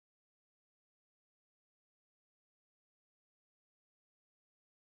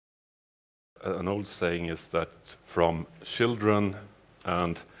an old saying is that from children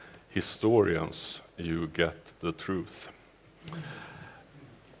and historians you get the truth.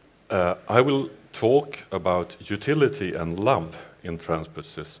 I will talk about utility and love in transport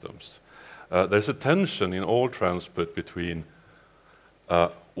systems. There's a tension in all transport between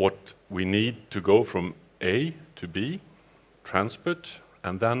what we need to go from A to B, transport,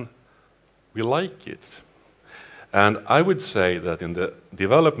 and then we like it. And I would say that in the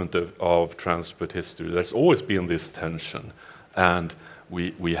development of transport history, there's always been this tension, and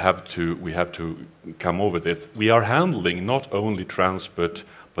we have to come over this. We are handling not only transport,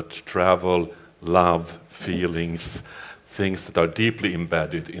 but travel, love, feelings, things that are deeply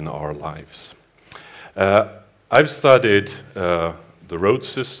embedded in our lives. I've studied the road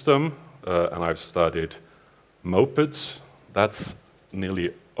system, and I've studied mopeds. That's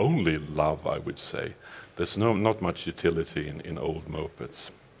nearly only love, I would say. There's not much utility in old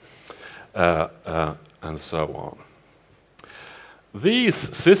mopeds, and so on.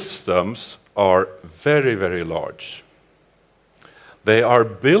 These systems are very, very large. They are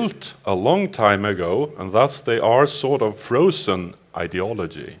built a long time ago, and thus they are sort of frozen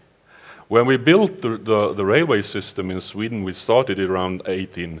ideology. When we built the railway system in Sweden, we started around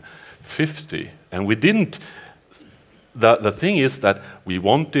 1850, and we didn't. The thing is that we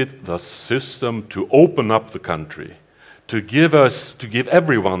wanted the system to open up the country, to give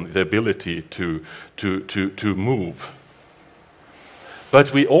everyone the ability to move.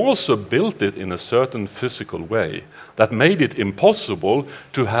 But we also built it in a certain physical way that made it impossible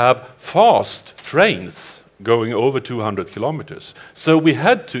to have fast trains going over 200 kilometers. So we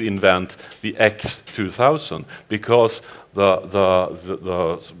had to invent the X2000 because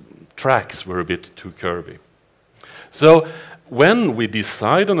the tracks were a bit too curvy. So when we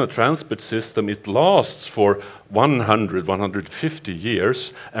decide on a transport system, it lasts for 100, 150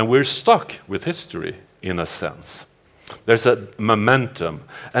 years, and we're stuck with history in a sense. There's a momentum,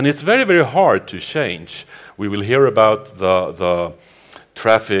 and it's very, very hard to change. We will hear about the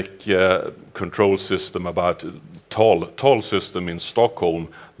traffic control system, about toll system in Stockholm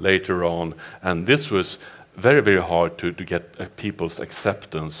later on, and this was very, very hard to get people's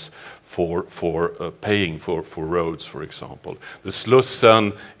acceptance for paying for roads, for example. The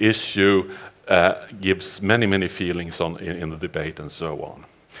Slussen issue gives many, many feelings in the debate and so on.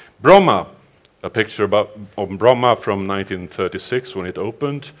 Bromma, a picture of Bromma from 1936 when it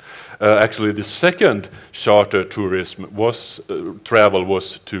opened. Actually, the second charter tourism travel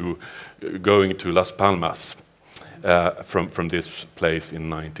was going to Las Palmas from this place in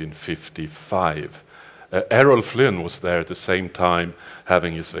 1955. Errol Flynn was there at the same time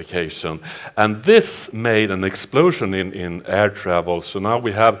having his vacation. And this made an explosion in air travel. So now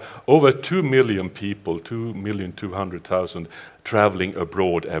we have over 2 million people, 2,200,000 traveling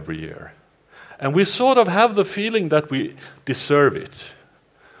abroad every year. And we sort of have the feeling that we deserve it.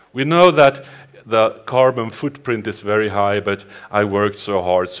 We know that the carbon footprint is very high, but I worked so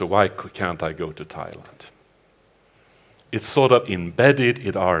hard, so why can't I go to Thailand? It's sort of embedded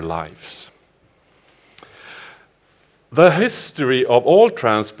in our lives. The history of all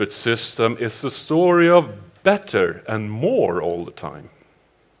transport system is the story of better and more all the time.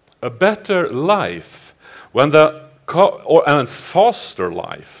 A better life, and a faster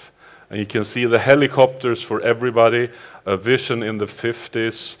life. And you can see the helicopters for everybody, a vision in the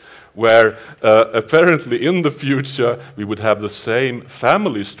 50s, where apparently in the future we would have the same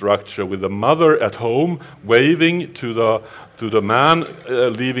family structure with the mother at home waving to the man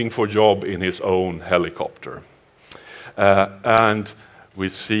leaving for job in his own helicopter. And we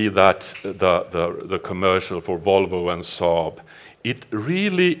see that the commercial for Volvo and Saab, it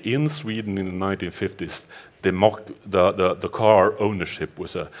really, in Sweden in the 1950s, the car ownership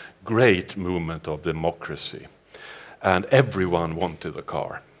was a great movement of democracy. And everyone wanted a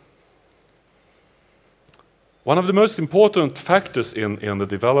car. One of the most important factors in the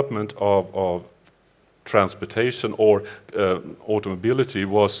development of transportation or automobility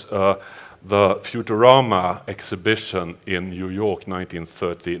was the Futurama exhibition in New York,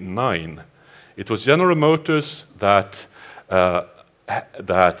 1939. It was General Motors that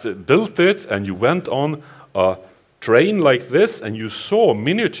built it, and you went on a train like this, and you saw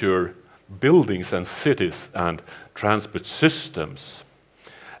miniature buildings and cities and transport systems.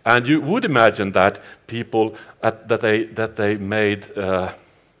 And you would imagine that people that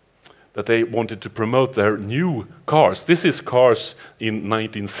they wanted to promote their new cars. This is cars in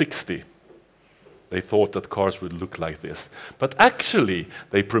 1960. They thought that cars would look like this. But actually,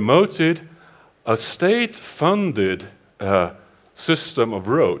 they promoted a state-funded system of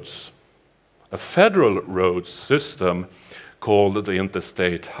roads, a federal road system called the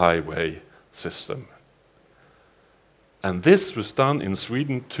Interstate Highway system. And this was done in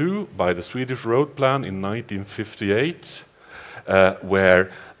Sweden too by the Swedish road plan in 1958, where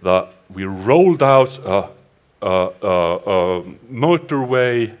we rolled out a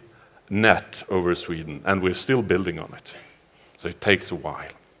motorway net over Sweden, and we're still building on it. So it takes a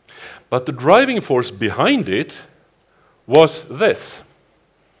while. But the driving force behind it was this: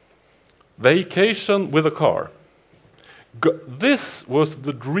 vacation with a car. This was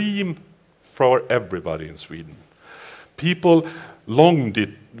the dream for everybody in Sweden. People longed it.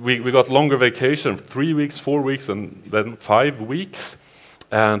 We got longer vacation, 3 weeks, 4 weeks, and then 5 weeks,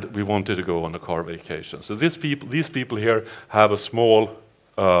 and we wanted to go on a car vacation. So these people here have a small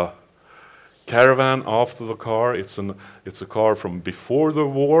caravan after the car. It's a car from before the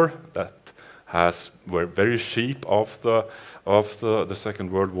war that were very cheap after the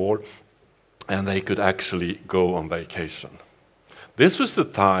Second World War, and they could actually go on vacation. This was the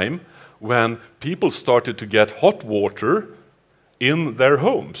time when people started to get hot water in their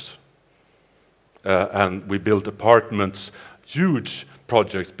homes. And we built apartments, huge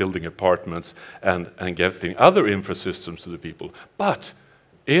projects building apartments and getting other infra systems to the people. But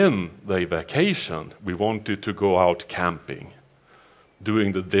in the vacation, we wanted to go out camping,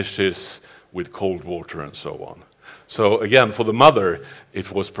 doing the dishes with cold water and so on. So again, for the mother,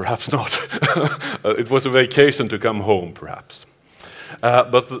 it was perhaps not, it was a vacation to come home, perhaps.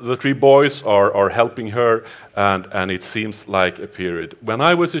 But the 3 boys are helping her, and it seems like a period. When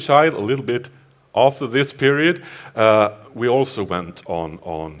I was a child, a little bit after this period, we also went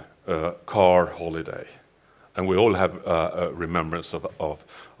on a car holiday. And we all have a remembrance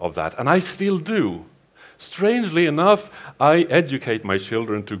of that. And I still do. Strangely enough, I educate my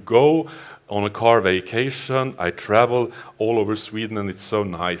children to go on a car vacation. I travel all over Sweden, and it's so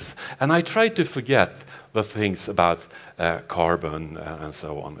nice. And I try to forget the things about carbon and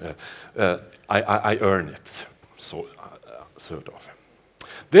so on. I earn it, sort of.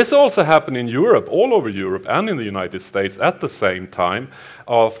 This also happened in Europe, all over Europe, and in the United States at the same time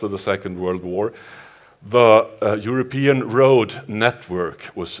after the Second World War. The European road network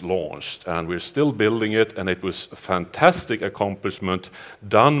was launched, and we're still building it, and it was a fantastic accomplishment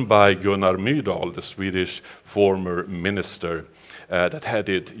done by Gunnar Myrdal, the Swedish former minister that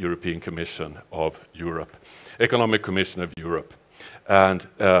headed European Commission of Europe, Economic Commission of Europe, and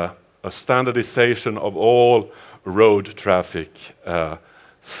a standardization of all road traffic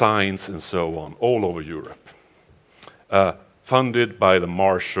signs and so on, all over Europe, funded by the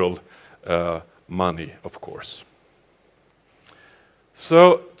Marshall money, of course.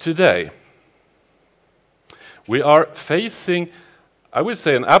 So today, we are facing, I would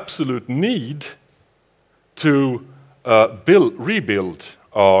say, an absolute need to rebuild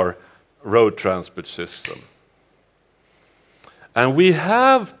our road transport system. And we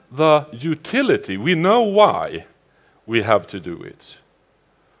have the utility, we know why we have to do it.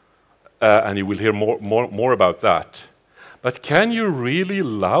 And you will hear more about that. But can you really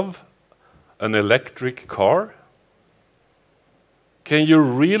love an electric car? Can you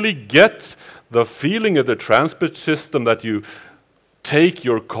really get the feeling of the transport system that you take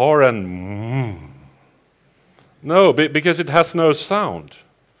your car and No, because it has no sound.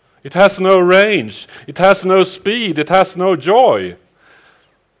 It has no range. It has no speed. It has no joy.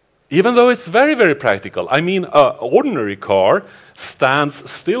 Even though it's very, very practical. I mean, an ordinary car stands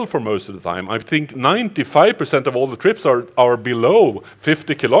still for most of the time. I think 95% of all the trips are below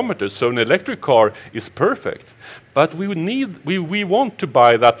 50 kilometers, so an electric car is perfect. But we want to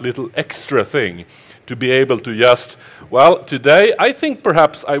buy that little extra thing to be able to just, well, today I think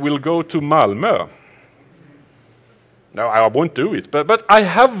perhaps I will go to Malmö. No, I won't do it, but I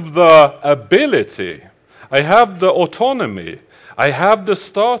have the ability, I have the autonomy, I have the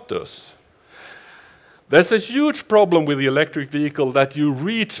status. There's a huge problem with the electric vehicle that you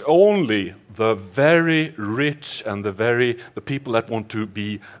reach only the very rich and the people that want to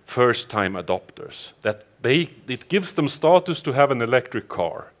be first-time adopters. It gives them status to have an electric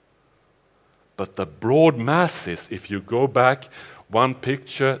car. But the broad masses, if you go back one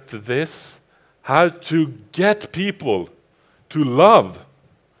picture to this, how to get people to love,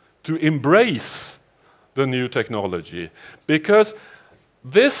 to embrace the new technology. Because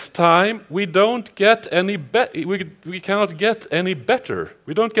this time we don't get any we cannot get any better.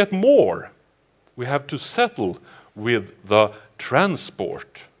 We don't get more. We have to settle with the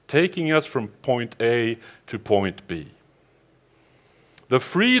transport, taking us from point A to point B. The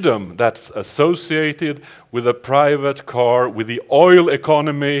freedom that's associated with a private car, with the oil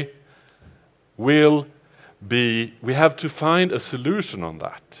economy, we have to find a solution on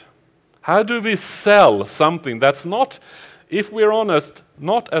that. How do we sell something that's not, if we're honest,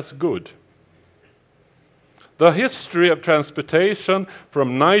 not as good The history of transportation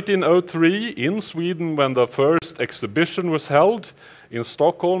from 1903 in Sweden, when the first exhibition was held in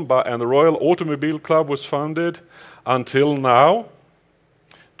Stockholm and the Royal Automobile Club was founded, until now.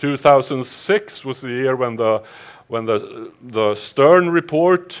 2006 was the year when the Stern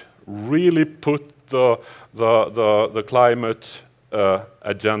report really put the climate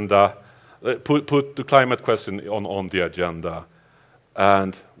agenda, put the climate question on the agenda.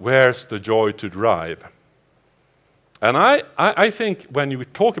 And where's the joy to drive? And I think when we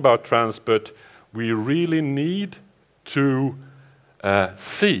talk about transport, we really need to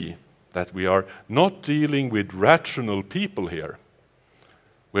see that we are not dealing with rational people here.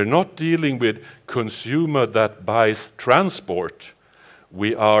 We're not dealing with consumer that buys transport.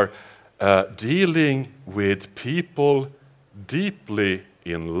 We are dealing with people deeply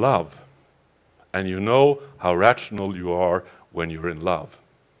in love. And you know how rational you are when you're in love.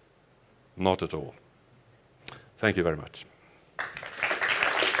 Not at all. Thank you very much.